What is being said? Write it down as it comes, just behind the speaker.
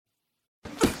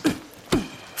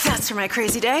That's for my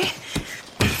crazy day.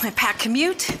 My packed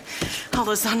commute, all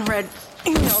those unread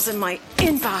emails in my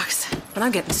inbox. But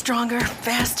I'm getting stronger,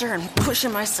 faster, and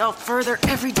pushing myself further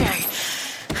every day.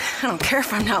 I don't care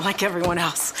if I'm not like everyone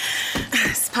else.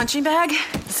 This punching bag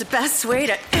is the best way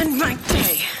to end my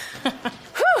day.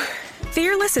 Whew.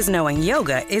 Fearless is knowing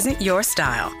yoga isn't your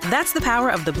style. That's the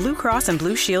power of the Blue Cross and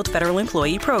Blue Shield Federal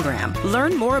Employee Program.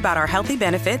 Learn more about our healthy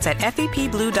benefits at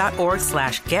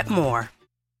fepblue.org/getmore.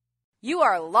 You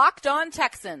are Locked On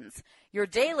Texans, your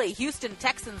daily Houston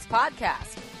Texans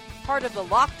podcast. Part of the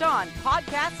Locked On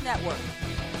Podcast Network.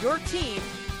 Your team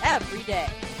every day.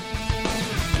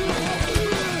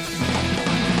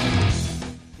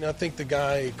 I think the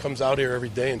guy comes out here every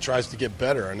day and tries to get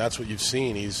better, and that's what you've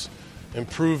seen. He's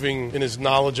improving in his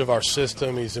knowledge of our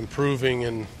system. He's improving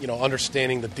in,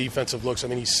 understanding the defensive looks. I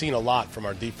mean, he's seen a lot from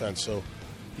our defense, so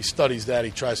he studies that.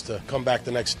 He tries to come back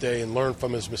the next day and learn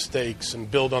from his mistakes and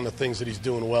build on the things that he's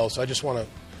doing well. So I just want to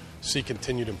see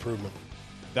continued improvement.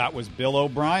 That was Bill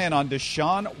O'Brien on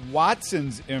Deshaun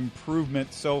Watson's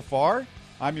improvement so far.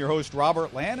 I'm your host,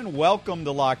 Robert Land, and welcome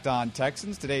to Locked On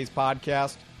Texans. Today's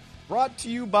podcast brought to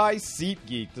you by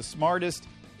SeatGeek, the smartest,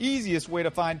 easiest way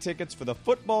to find tickets for the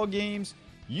football games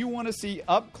you want to see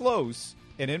up close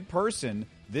and in person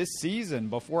this season.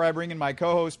 Before I bring in my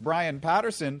co-host, Brian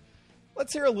Patterson,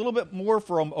 let's hear a little bit more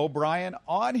from O'Brien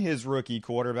on his rookie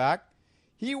quarterback.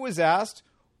 He was asked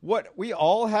what we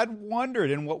all had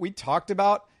wondered and what we talked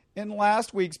about in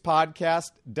last week's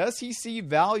podcast. Does he see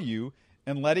value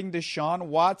in letting Deshaun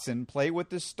Watson play with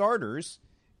the starters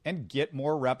and get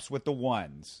more reps with the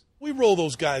ones? We roll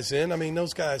those guys in. I mean,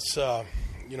 those guys,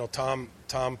 Tom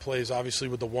plays obviously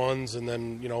with the ones, and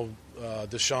then,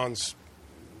 Deshaun's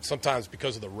sometimes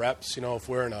because of the reps, if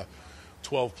we're in a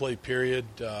 12-play period,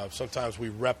 sometimes we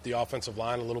rep the offensive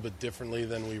line a little bit differently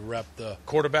than we rep the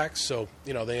quarterbacks. So,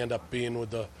 they end up being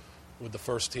with the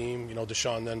first team.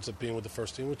 Deshaun ends up being with the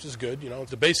first team, which is good.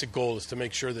 The basic goal is to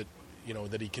make sure that,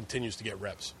 that he continues to get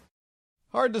reps.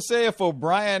 Hard to say if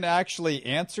O'Brien actually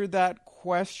answered that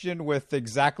question with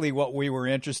exactly what we were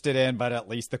interested in, but at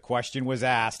least the question was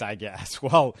asked, I guess.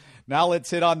 Well, now let's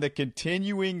hit on the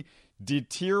continuing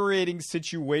deteriorating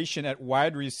situation at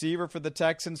wide receiver for the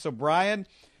Texans. So, Brian,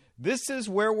 this is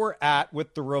where we're at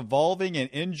with the revolving and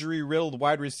injury-riddled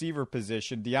wide receiver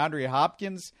position. DeAndre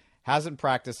Hopkins hasn't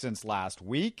practiced since last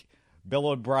week. Bill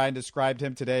O'Brien described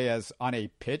him today as on a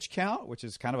pitch count, which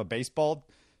is kind of a baseball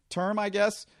term, I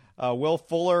guess. Will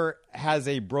Fuller has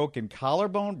a broken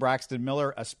collarbone. Braxton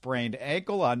Miller, a sprained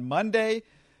ankle. On Monday,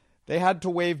 they had to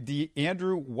waive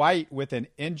Andrew White with an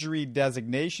injury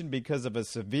designation because of a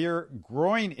severe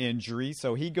groin injury.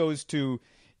 So he goes to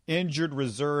injured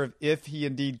reserve if he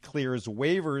indeed clears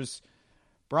waivers.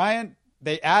 Brian,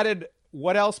 they added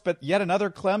what else but yet another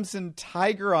Clemson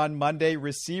Tiger on Monday,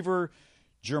 receiver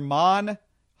Germon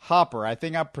Hopper. I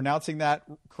think I'm pronouncing that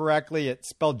correctly. It's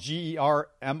spelled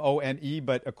Germone,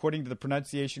 but according to the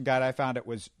pronunciation guide I found, it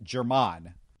was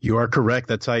Germon. You are correct.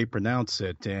 That's how you pronounce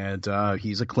it. And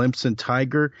he's a Clemson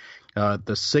Tiger,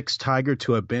 the sixth Tiger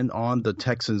to have been on the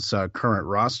Texans' current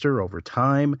roster over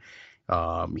time.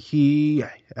 He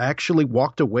actually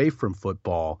walked away from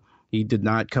football. He did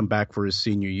not come back for his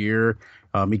senior year.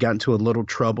 He got into a little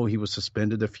trouble. He was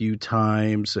suspended a few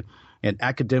times. And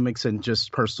academics and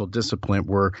just personal discipline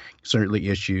were certainly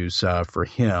issues for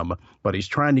him. But he's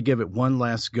trying to give it one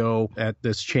last go at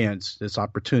this chance, this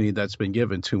opportunity that's been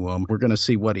given to him. We're going to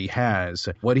see what he has.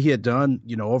 What he had done,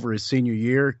 over his senior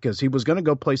year, because he was going to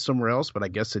go play somewhere else, but I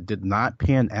guess it did not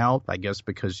pan out. I guess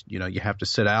because, you have to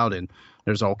sit out, and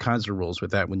there's all kinds of rules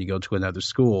with that when you go to another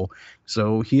school.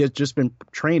 So he has just been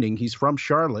training. He's from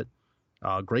Charlotte.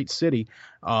 Great city.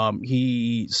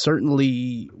 He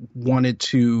certainly wanted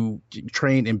to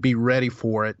train and be ready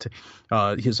for it,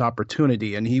 his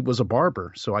opportunity. And he was a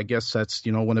barber. So I guess that's,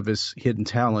 one of his hidden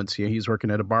talents. He's working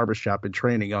at a barbershop and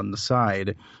training on the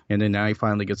side. And then now he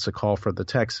finally gets a call for the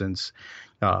Texans,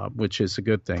 which is a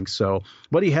good thing. So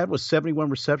what he had was 71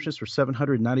 receptions for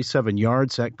 797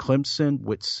 yards at Clemson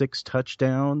with 6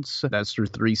 touchdowns. That's through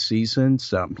 3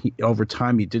 seasons. Over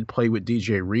time, he did play with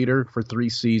DJ Reader for 3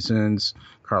 seasons.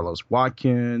 Carlos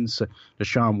Watkins,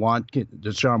 Deshaun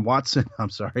Watson,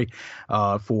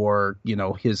 for,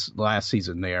 his last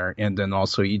season there. And then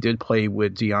also he did play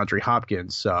with DeAndre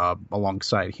Hopkins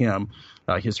alongside him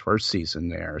his first season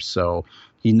there. So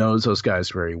he knows those guys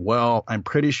very well. I'm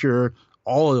pretty sure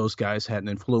all of those guys had an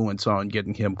influence on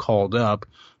getting him called up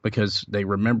because they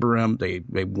remember him.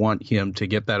 They want him to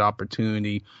get that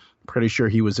opportunity Pretty sure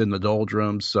he was in the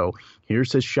doldrums. So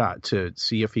here's his shot to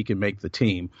see if he can make the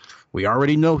team. We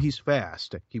already know he's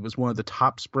fast. He was one of the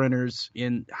top sprinters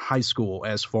in high school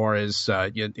as far as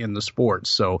in the sports.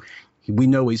 So we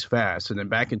know he's fast. And then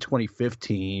back in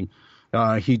 2015,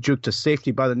 he juked a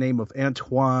safety by the name of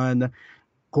Antoine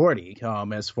Gordy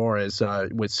as far as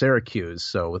with Syracuse.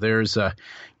 So there's a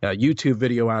YouTube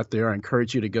video out there. I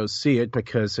encourage you to go see it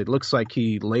because it looks like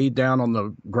he laid down on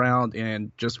the ground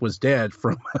and just was dead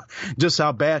from just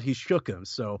how bad he shook him.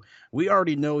 So we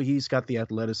already know he's got the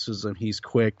athleticism. He's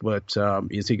quick, but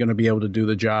is he going to be able to do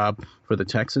the job for the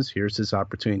Texans? Here's his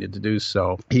opportunity to do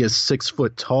so. He is 6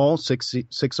 foot tall,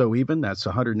 6'0" even. That's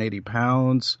 180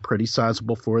 pounds. Pretty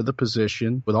sizable for the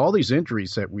position. With all these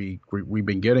injuries that we've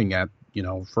been getting at,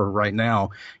 for right now,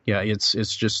 yeah,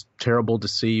 it's just terrible to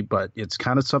see, but it's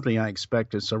kind of something I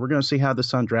expected. So we're going to see how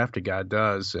this undrafted guy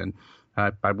does, and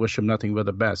I wish him nothing but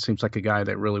the best. Seems like a guy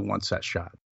that really wants that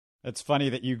shot. It's funny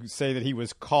that you say that he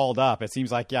was called up. It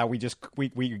seems like, we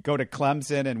go to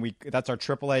Clemson and that's our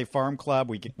AAA farm club.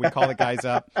 We call the guys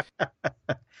up.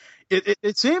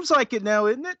 It seems like it now,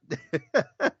 isn't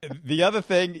it? The other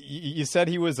thing, you said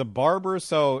he was a barber,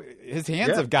 so his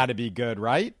hands have got to be good,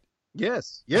 right?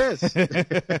 Yes.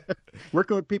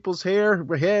 Working with people's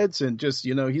heads, and just,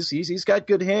 he's got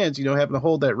good hands, having to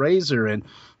hold that razor and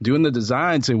doing the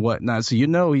designs and whatnot. So,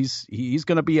 he's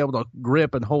going to be able to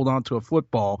grip and hold on to a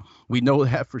football. We know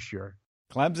that for sure.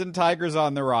 Clemson Tigers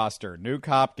on the roster: Nuke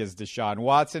Hopkins, Deshaun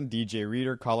Watson, DJ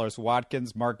Reader, Carlos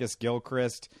Watkins, Marcus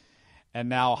Gilchrist, and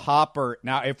now Hopper.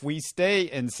 Now, if we stay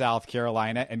in South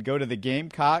Carolina and go to the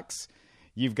Gamecocks,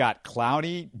 you've got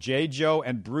Clowney, J. Joe,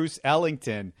 and Bruce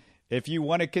Ellington. If you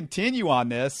want to continue on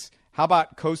this, how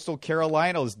about Coastal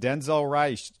Carolina's Denzel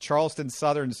Rice, Charleston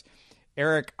Southern's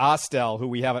Eric Ostel, who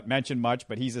we haven't mentioned much,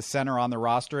 but he's a center on the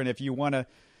roster. And if you want to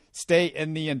stay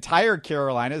in the entire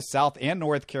Carolinas, South and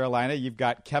North Carolina, you've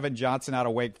got Kevin Johnson out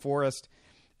of Wake Forest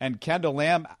and Kendall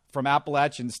Lamb from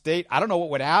Appalachian State. I don't know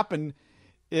what would happen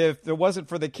if there wasn't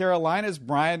for the Carolinas,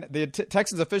 Brian. The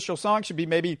Texans official song should be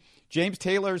maybe James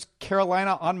Taylor's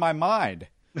Carolina on My Mind.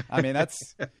 I mean,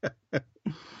 that's...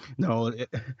 No,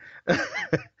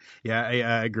 yeah,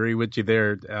 I agree with you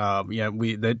there.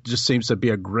 That just seems to be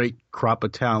a great crop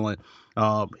of talent.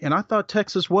 And I thought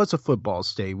Texas was a football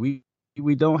state. We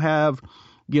don't have,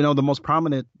 the most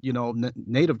prominent,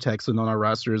 native Texan on our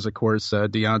roster is, of course,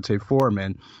 Deontay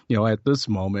Foreman, at this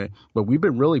moment. But we've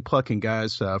been really plucking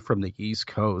guys from the East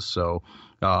Coast. So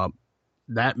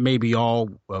that may be all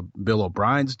Bill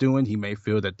O'Brien's doing. He may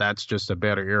feel that that's just a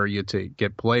better area to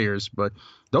get players, but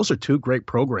those are two great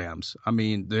programs. I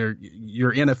mean,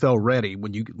 you're NFL ready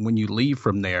when you leave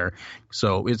from there.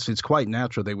 So it's quite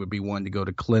natural they would be wanting to go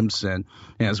to Clemson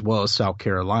as well as South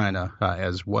Carolina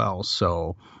as well.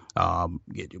 So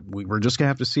we're just gonna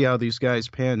have to see how these guys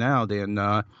pan out.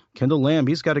 And Kendall Lamb,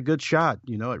 he's got a good shot,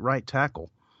 at right tackle.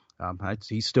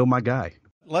 He's still my guy.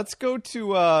 Let's go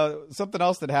to something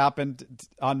else that happened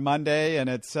on Monday, and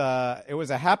it was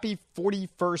a happy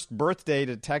 41st birthday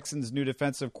to Texans' new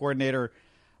defensive coordinator,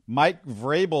 Mike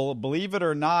Vrabel. Believe it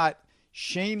or not,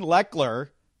 Shane Lechler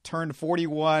turned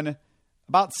 41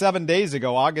 about 7 days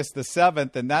ago, August the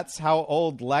 7th, and that's how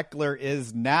old Lechler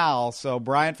is now. So,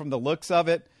 Brian, from the looks of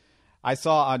it, I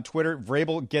saw on Twitter,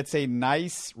 Vrabel gets a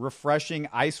nice, refreshing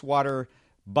ice water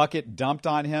bucket dumped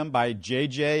on him by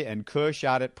JJ and Cush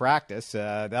out at practice.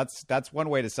 That's one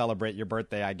way to celebrate your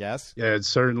birthday, I guess. Yeah, it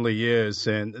certainly is.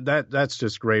 And that's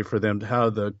just great for them,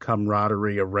 how the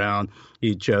camaraderie around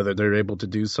each other. They're able to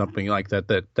do something like that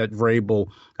Vrabel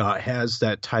has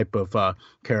that type of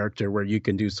character where you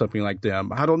can do something like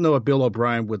them. I don't know if Bill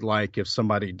O'Brien would like if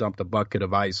somebody dumped a bucket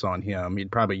of ice on him.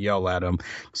 He'd probably yell at him.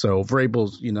 So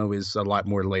Vrabel's, is a lot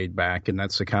more laid back, and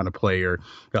that's the kind of player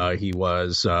he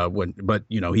was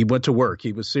he went to work.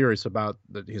 He was serious about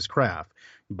his craft,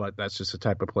 but that's just the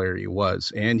type of player he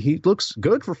was. And he looks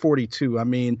good for 42. I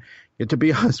mean, to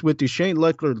be honest with you, Shane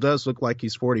Lechler does look like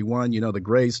he's 41. The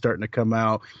gray's starting to come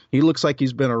out. He looks like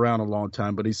he's been around a long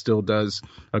time, but he still does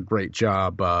a great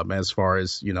job as far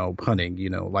as, punting.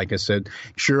 Like I said,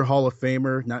 sure, Hall of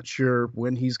Famer, not sure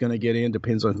when he's going to get in.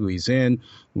 Depends on who he's in,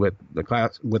 with the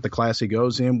class he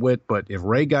goes in with. But if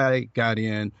Ray Guy got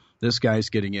in, this guy's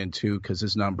getting in too, because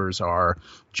his numbers are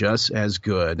just as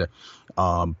good.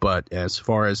 But as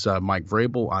far as Mike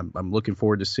Vrabel, I'm looking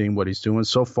forward to seeing what he's doing.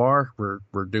 So far,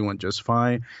 we're doing just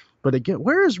fine. But again,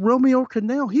 where is Romeo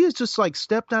Crennel? He has just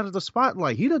stepped out of the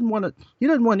spotlight. He doesn't want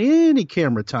any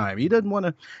camera time. He doesn't want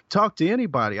to talk to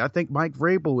anybody. I think Mike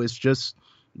Vrabel is just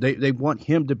They want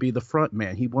him to be the front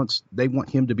man. They want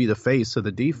him to be the face of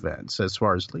the defense as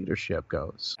far as leadership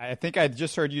goes. I think I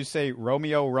just heard you say,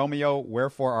 Romeo, Romeo,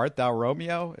 wherefore art thou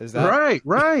Romeo? Is that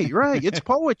right? It's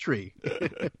poetry.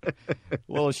 A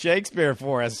little Shakespeare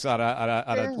for us on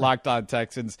a Locked On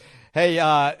Texans. Hey,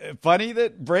 funny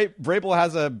that Vrabel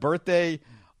has a birthday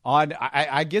on.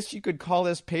 I guess you could call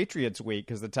this Patriots week,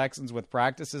 because the Texans with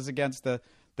practices against the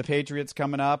Patriots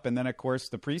coming up, and then of course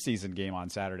the preseason game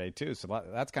on Saturday too. So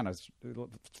that's kind of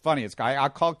funny. I'll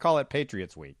call it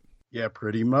Patriots week. Yeah,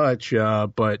 pretty much.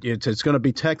 But it's going to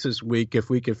be Texas week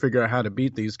if we can figure out how to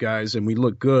beat these guys, and we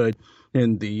look good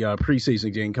in the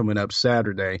preseason game coming up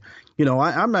Saturday.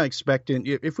 I'm not expecting,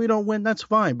 if we don't win, that's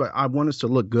fine, but I want us to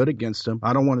look good against them.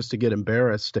 I don't want us to get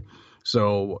embarrassed.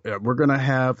 So we're going to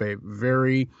have a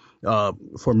very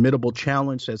formidable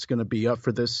challenge that's going to be up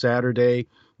for this Saturday.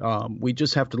 We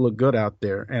just have to look good out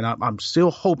there. And I'm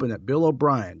still hoping that Bill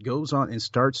O'Brien goes on and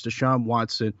starts Deshaun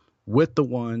Watson with the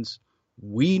ones.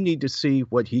 We need to see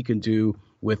what he can do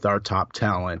with our top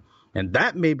talent. And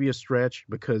that may be a stretch,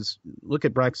 because look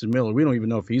at Braxton Miller. We don't even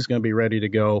know if he's going to be ready to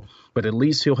go, but at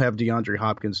least he'll have DeAndre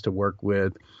Hopkins to work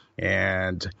with.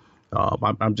 And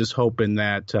I'm just hoping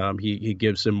that he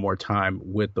gives him more time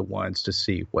with the ones to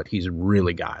see what he's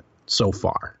really got so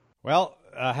far. Well,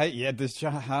 I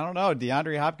don't know.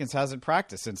 DeAndre Hopkins hasn't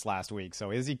practiced since last week,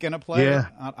 so is he going to play? Yeah.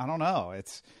 I don't know.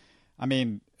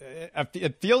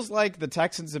 It feels like the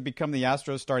Texans have become the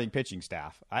Astros starting pitching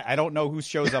staff. I don't know who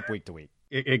shows up week to week.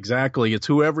 Exactly. It's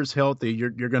whoever's healthy, you're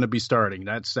going to be starting.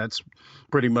 That's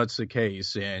pretty much the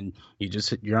case. And you're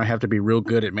going to have to be real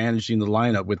good at managing the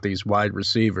lineup with these wide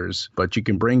receivers. But you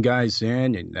can bring guys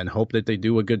in and hope that they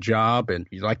do a good job. And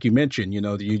like you mentioned,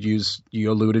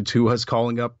 you alluded to us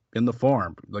calling up in the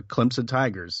farm, the Clemson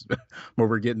Tigers, where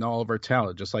we're getting all of our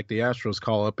talent, just like the Astros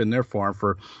call up in their farm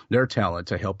for their talent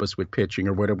to help us with pitching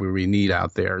or whatever we need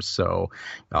out there. So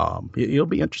it'll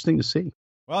be interesting to see.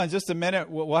 Well, in just a minute,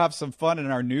 we'll have some fun in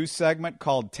our news segment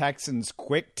called Texans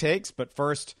Quick Takes. But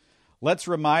first, let's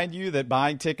remind you that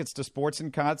buying tickets to sports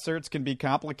and concerts can be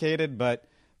complicated, but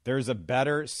there's a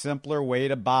better, simpler way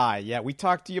to buy. Yeah, we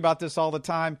talk to you about this all the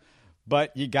time,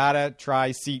 but you got to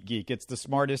try SeatGeek. It's the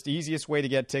smartest, easiest way to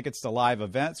get tickets to live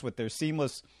events. With their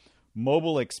seamless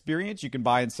mobile experience, you can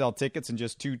buy and sell tickets in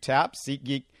just 2 taps.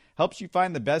 SeatGeek helps you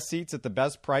find the best seats at the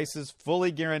best prices,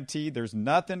 fully guaranteed. There's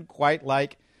nothing quite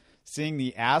like seeing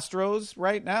the Astros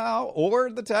right now or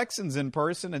the Texans in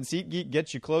person, and SeatGeek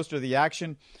gets you closer to the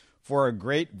action for a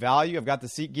great value. I've got the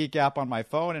SeatGeek app on my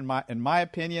phone. In my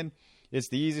opinion, it's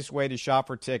the easiest way to shop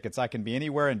for tickets. I can be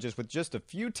anywhere and with just a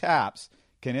few taps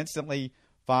can instantly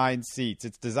find seats.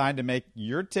 It's designed to make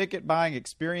your ticket buying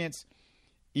experience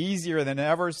easier than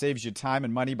ever, saves you time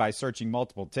and money by searching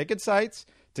multiple ticket sites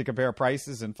to compare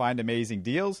prices and find amazing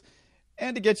deals.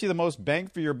 And to get you the most bang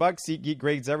for your buck, SeatGeek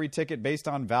grades every ticket based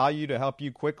on value to help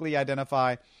you quickly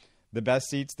identify the best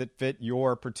seats that fit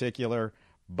your particular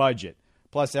budget.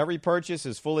 Plus, every purchase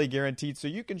is fully guaranteed, so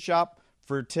you can shop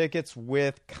for tickets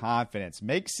with confidence.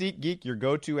 Make SeatGeek your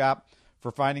go-to app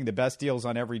for finding the best deals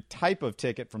on every type of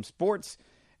ticket, from sports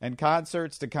and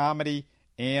concerts to comedy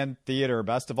and theater.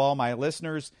 Best of all, my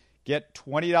listeners get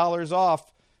 $20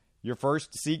 off your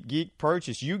first SeatGeek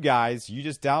purchase. You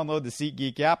just download the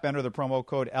SeatGeek app, enter the promo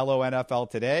code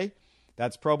LONFL today.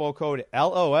 That's promo code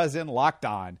LO as in locked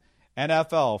on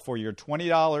NFL for your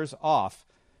 $20 off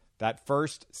that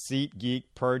first SeatGeek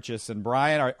purchase. And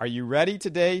Brian, are you ready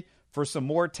today for some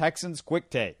more Texans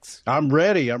Quick Takes? I'm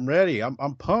ready.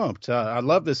 I'm pumped. I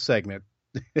love this segment.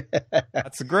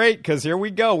 That's great, because here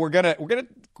we go. We're gonna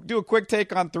do a quick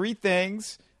take on 3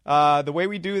 things. The way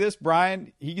we do this,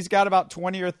 Brian, he's got about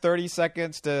 20 or 30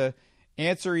 seconds to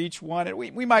answer each one. And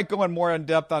we might go in more in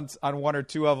depth on 1 or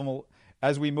 2 of them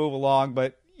as we move along.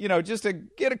 But, just to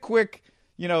get a quick,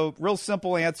 real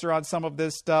simple answer on some of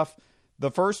this stuff.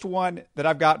 The first one that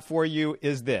I've got for you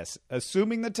is this.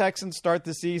 Assuming the Texans start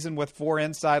the season with 4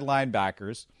 inside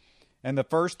linebackers, and the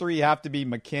first 3 have to be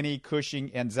McKinney,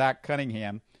 Cushing, and Zach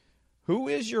Cunningham, who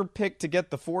is your pick to get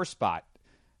the 4 spot?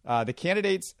 The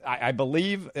candidates, I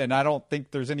believe, and I don't think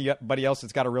there's anybody else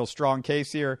that's got a real strong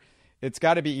case here, it's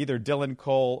got to be either Dylan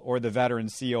Cole or the veteran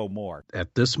C.O. Moore.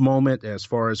 At this moment, as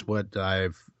far as what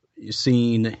I've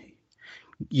seen,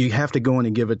 you have to go in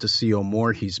and give it to C.O.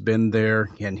 Moore. He's been there,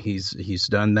 and he's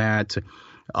done that.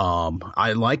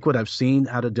 I like what I've seen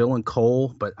out of Dylan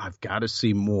Cole, but I've got to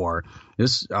see more.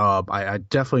 I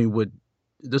definitely would.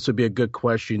 This would be a good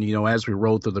question, as we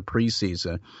roll through the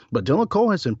preseason. But Dylan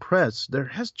Cole has impressed. There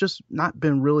has just not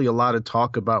been really a lot of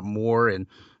talk about Moore, and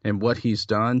and what he's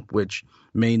done, which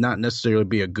may not necessarily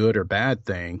be a good or bad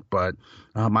thing, but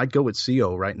I'd go with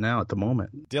CO right now at the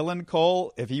moment. Dylan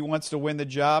Cole, if he wants to win the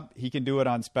job, he can do it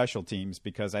on special teams,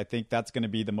 because I think that's going to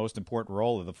be the most important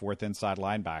role of the fourth inside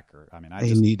linebacker. I mean,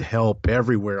 they need help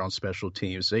everywhere on special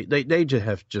teams. They just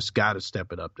have got to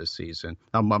step it up this season.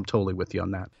 I'm totally with you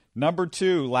on that. Number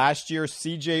 2, last year,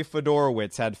 C.J.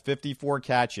 Fedorowicz had 54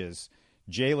 catches.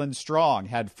 Jalen Strong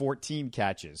had 14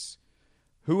 catches.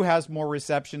 Who has more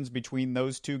receptions between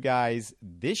those two guys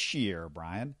this year,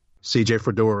 Brian? C.J.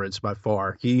 Fedorowicz by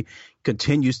far. He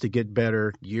continues to get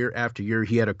better year after year.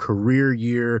 He had a career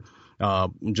year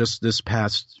just this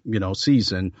past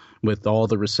season with all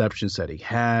the receptions that he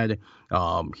had.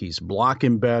 He's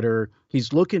blocking better.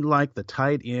 He's looking like the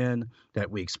tight end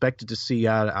that we expected to see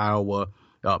out of Iowa.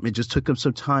 It just took him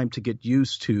some time to get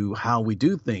used to how we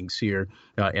do things here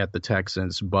at the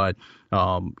Texans, but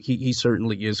he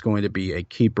certainly is going to be a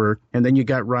keeper. And then you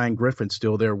got Ryan Griffin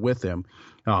still there with him.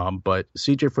 But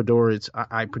C.J. Fedorowicz,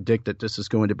 I predict that this is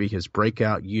going to be his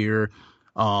breakout year.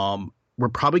 We're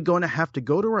probably going to have to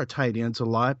go to our tight ends a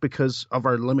lot because of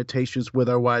our limitations with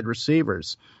our wide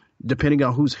receivers. Depending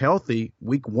on who's healthy,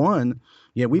 week 1,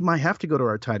 we might have to go to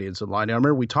our tight ends a lot. Now, I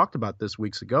remember we talked about this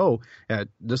weeks ago.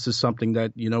 This is something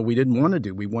that, we didn't want to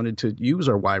do. We wanted to use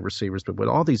our wide receivers, but with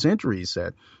all these injuries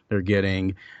that they're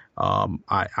getting,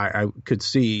 I could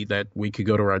see that we could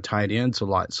go to our tight ends a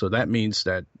lot. So that means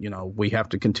that, we have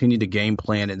to continue to game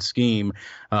plan and scheme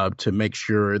to make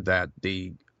sure that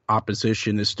the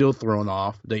opposition is still thrown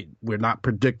off. We're not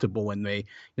predictable, and they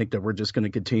think that we're just going to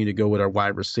continue to go with our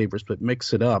wide receivers, but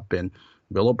mix it up. And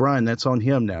Bill O'Brien, that's on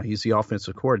him now. He's the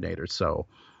offensive coordinator, so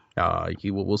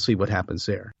we'll see what happens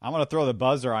there. I'm going to throw the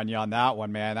buzzer on you on that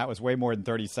one, man. That was way more than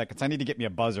 30 seconds. I need to get me a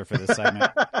buzzer for this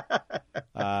segment.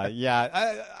 I don't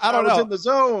know. I was in the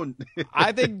zone.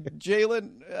 I think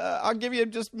Jalen, I'll give you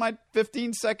just my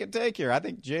 15-second take here. I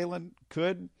think Jalen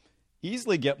could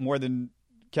easily get more than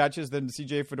catches than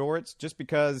C.J. Fedorowicz, just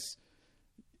because,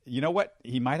 you know what?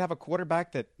 He might have a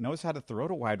quarterback that knows how to throw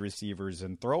to wide receivers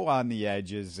and throw on the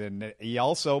edges, and he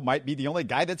also might be the only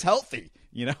guy that's healthy.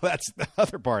 That's the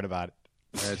other part about it.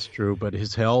 That's true, but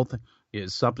his health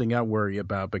is something I worry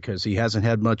about because he hasn't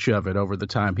had much of it over the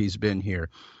time he's been here.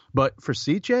 But for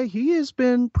CJ, he has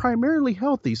been primarily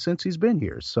healthy since he's been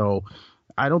here, so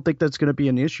I don't think that's going to be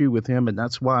an issue with him, and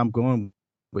that's why I'm going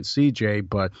with CJ,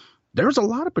 but there's a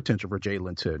lot of potential for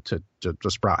Jalen to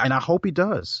sprout, and I hope he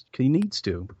does. He needs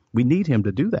to. We need him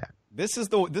to do that. This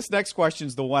next question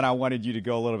is the one I wanted you to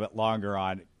go a little bit longer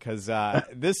on, because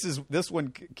this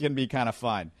one can be kind of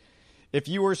fun. If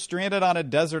you were stranded on a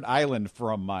desert island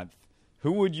for a month,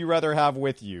 who would you rather have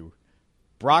with you,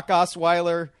 Brock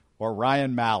Osweiler or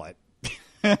Ryan Mallett?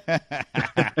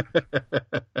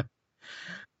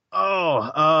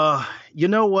 You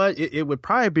know what? It would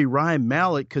probably be Ryan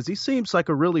Mallett because he seems like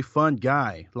a really fun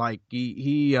guy. Like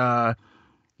he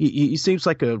seems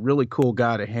like a really cool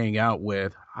guy to hang out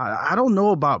with. I don't know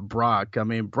about Brock. I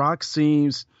mean, Brock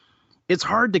seems it's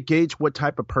hard to gauge what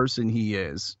type of person he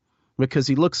is because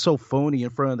he looks so phony in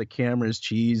front of the cameras,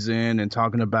 cheesing and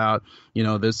talking about,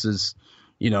 this is,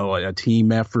 a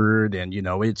team effort and,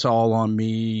 it's all on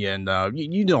me. And, all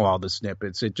the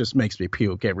snippets. It just makes me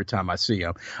puke every time I see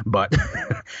him. But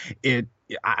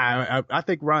I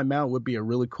think Ryan Mallett would be a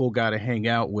really cool guy to hang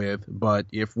out with. But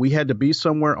if we had to be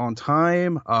somewhere on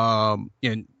time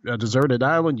in a deserted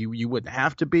island, you wouldn't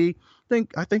have to be.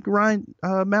 I think Ryan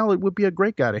Mallett would be a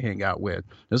great guy to hang out with.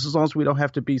 Just as long as we don't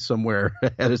have to be somewhere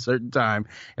at a certain time.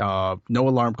 No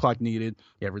alarm clock needed.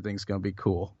 Everything's going to be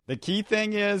cool. The key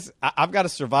thing is I've got to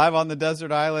survive on the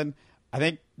desert island. I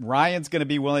think Ryan's going to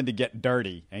be willing to get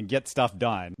dirty and get stuff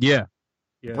done. Yeah.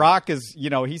 Brock is,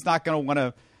 he's not going to want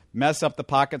to mess up the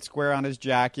pocket square on his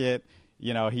jacket.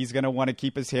 He's going to want to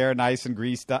keep his hair nice and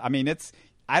greased up. I mean,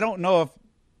 I don't know if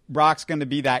Brock's going to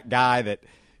be that guy that,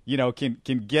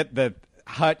 can get the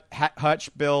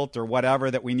hutch built or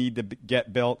whatever that we need to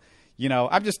get built.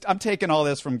 I'm taking all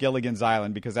this from Gilligan's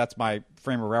Island because that's my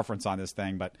frame of reference on this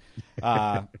thing. But,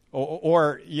 Tom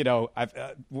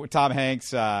Hanks,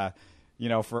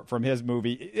 from his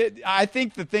movie, I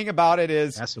think the thing about it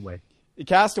is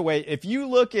Castaway. If you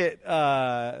look at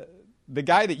the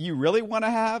guy that you really want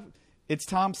to have, it's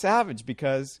Tom Savage,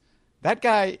 because that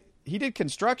guy, he did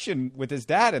construction with his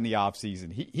dad in the off season.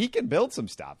 He can build some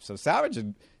stuff. So Savage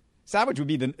would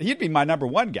be he'd be my number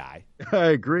one guy. I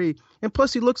agree. And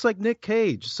plus he looks like Nick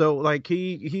Cage. So like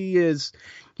he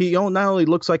he not only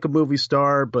looks like a movie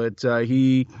star, but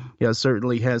he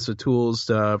certainly has the tools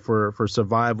for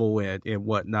survival and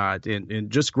whatnot. And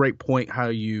just great point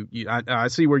how I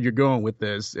see where you're going with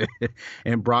this.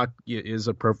 And Brock is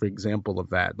a perfect example of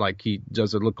that. Like, he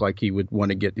doesn't look like he would want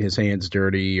to get his hands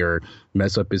dirty or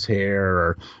mess up his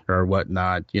hair or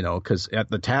whatnot, because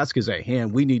the task is at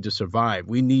hand. We need to survive.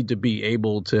 We need to be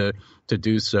able to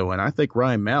do so. And I think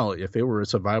Ryan Mallett, if it were a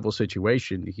survival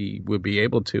situation, he would be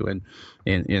able to,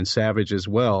 and Savage as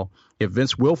well. If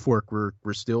Vince Wilfork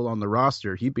were still on the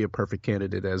roster, he'd be a perfect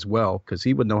candidate as well, because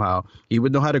he would know how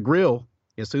to grill.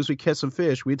 As soon as we catch some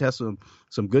fish, we'd have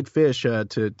some good fish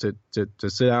to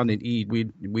sit down and eat.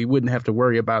 We wouldn't have to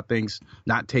worry about things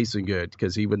not tasting good,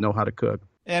 because he would know how to cook.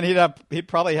 And he'd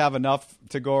probably have enough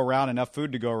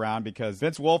food to go around, because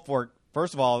Vince Wilfork,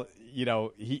 first of all,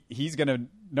 he's going to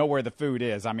know where the food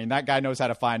is. I mean, that guy knows how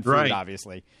to find food, right.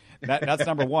 Obviously. That's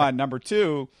number one. Number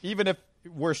two, even if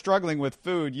we're struggling with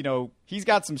food, he's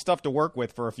got some stuff to work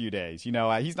with for a few days. He's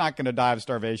not going to die of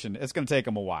starvation. It's going to take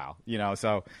him a while,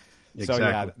 so exactly. So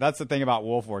yeah, that's the thing about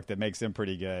Wilfork that makes him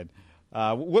pretty good.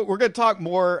 We're going to talk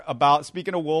more about,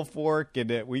 speaking of Wilfork, and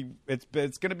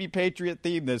it's going to be Patriot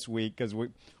themed this week, because we're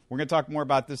going to talk more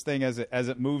about this thing as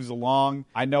it moves along.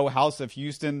 I know House of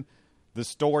Houston, the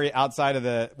story outside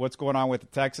of what's going on with the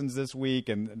Texans this week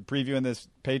and previewing this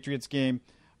Patriots game,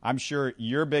 I'm sure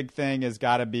your big thing has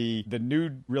got to be the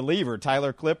new reliever,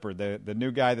 Tyler Clippard, the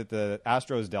new guy that the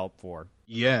Astros dealt for.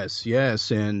 Yes.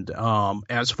 And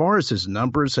as far as his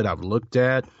numbers that I've looked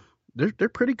at, they're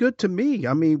pretty good to me.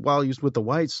 I mean, while he's with the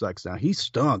White Sox now, he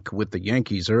stunk with the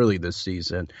Yankees early this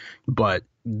season, but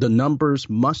the numbers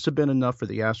must have been enough for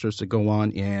the Astros to go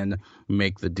on and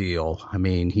make the deal. I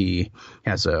mean, he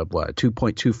has a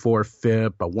 2.24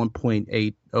 FIP, a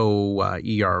 1.80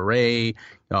 ERA.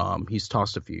 He's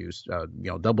tossed a few,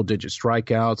 double-digit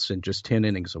strikeouts in just 10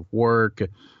 innings of work.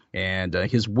 And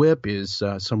his whip is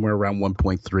somewhere around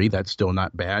 1.3. That's still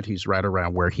not bad. He's right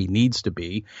around where he needs to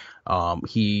be.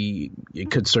 He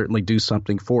could certainly do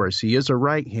something for us. He is a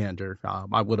right-hander.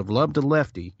 I would have loved a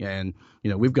lefty. And,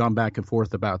 we've gone back and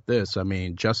forth about this. I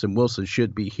mean, Justin Wilson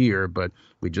should be here, but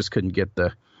we just couldn't get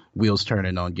the wheels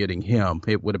turning on getting him.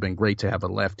 It would have been great to have a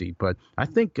lefty. But I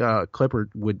think Clippard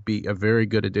would be a very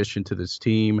good addition to this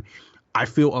team. I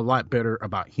feel a lot better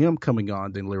about him coming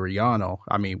on than Liriano.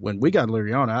 I mean, when we got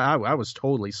Liriano, I was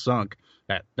totally sunk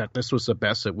that this was the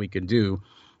best that we could do.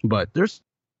 But there's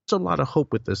a lot of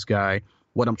hope with this guy.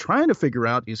 What I'm trying to figure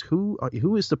out is who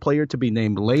is the player to be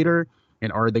named later,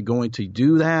 and are they going to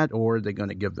do that, or are they going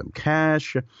to give them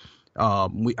cash?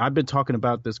 I've been talking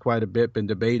about this quite a bit, been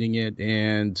debating it,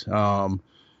 and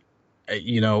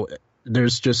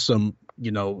there's just some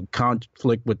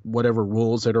conflict with whatever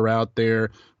rules that are out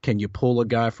there. Can you pull a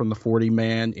guy from the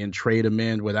 40-man and trade him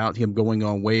in without him going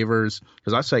on waivers?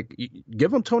 Because I say,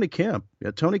 give him Tony Kemp.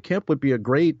 Tony Kemp would be a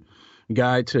great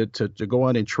guy to go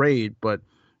on and trade, but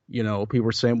people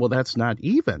are saying, well, that's not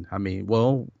even. I mean,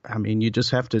 you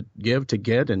just have to give to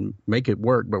get and make it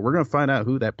work. But we're going to find out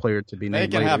who that player to be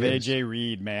named. They can have is. AJ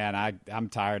Reed, man. I'm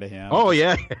tired of him. Oh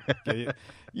yeah.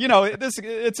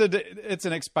 It's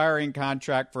an expiring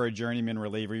contract for a journeyman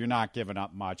reliever. You're not giving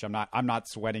up much. I'm not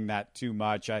sweating that too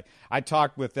much. I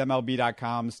talked with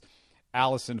MLB.com's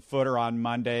Allison Footer on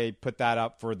Monday, put that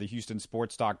up for the Houston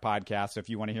Sports Talk podcast. So if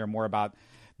you want to hear more about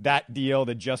that deal,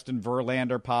 the Justin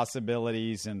Verlander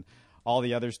possibilities, and all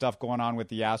the other stuff going on with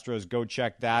the Astros, go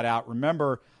check that out.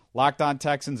 Remember,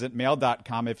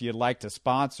 LockedOnTexans@mail.com if you'd like to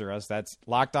sponsor us. That's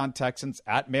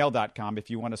LockedOnTexans@mail.com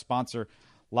if you want to sponsor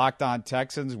Locked On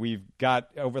Texans. We've got,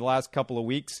 over the last couple of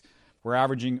weeks, we're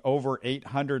averaging over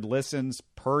 800 listens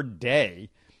per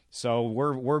day. So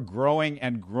we're growing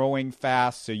and growing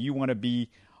fast. So you want to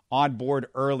be on board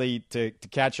early to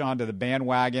catch on to the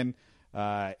bandwagon.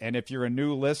 And if you're a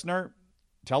new listener,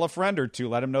 tell a friend or two.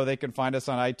 Let them know they can find us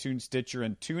on iTunes, Stitcher,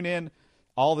 and TuneIn.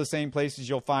 All the same places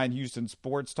you'll find Houston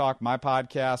Sports Talk, my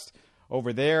podcast,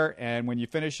 over there. And when you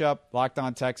finish up Locked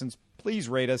On Texans, please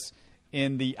rate us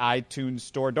in the iTunes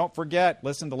store. Don't forget,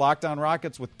 listen to Locked On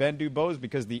Rockets with Ben Dubose,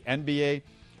 because the NBA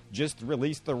just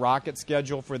released the Rocket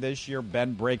schedule for this year.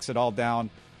 Ben breaks it all down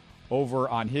over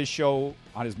on his show,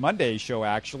 on his Monday show,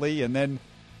 actually. And then,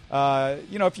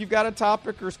 if you've got a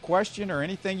topic or question or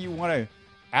anything you want to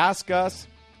ask us,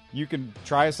 you can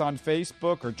try us on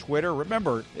Facebook or Twitter.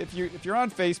 Remember, if you're on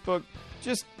Facebook,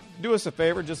 just do us a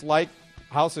favor. Just like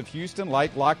House of Houston,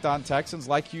 like Locked On Texans,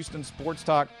 like Houston Sports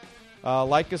Talk.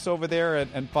 Like us over there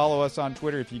and follow us on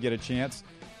Twitter if you get a chance.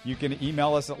 You can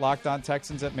email us at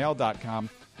lockedontexans@mail.com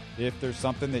if there's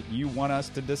something that you want us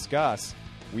to discuss.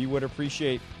 We would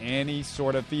appreciate any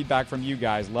sort of feedback from you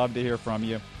guys. Love to hear from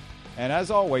you. And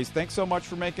as always, thanks so much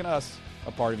for making us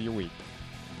a part of your week.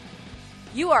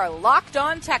 You are Locked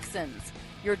On Texans,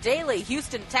 your daily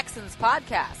Houston Texans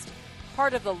podcast.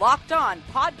 Part of the Locked On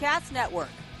Podcast Network,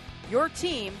 your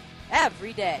team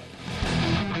every day.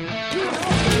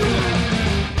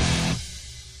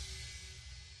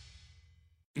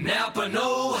 Napa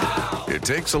know-how. It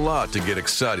takes a lot to get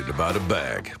excited about a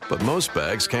bag, but most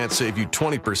bags can't save you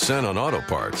 20% on auto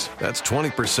parts. That's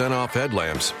 20% off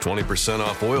headlamps, 20%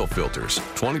 off oil filters,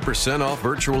 20% off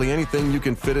virtually anything you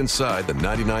can fit inside the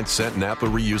 99-cent Napa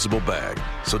reusable bag.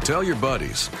 So tell your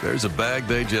buddies, there's a bag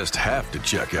they just have to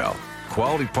check out.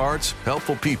 Quality parts,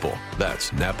 helpful people.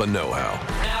 That's Napa know-how.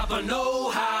 Napa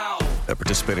know-how. At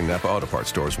participating Napa Auto Parts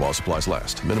stores while supplies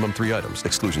last. Minimum 3 items.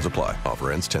 Exclusions apply.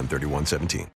 Offer ends 10/31/17.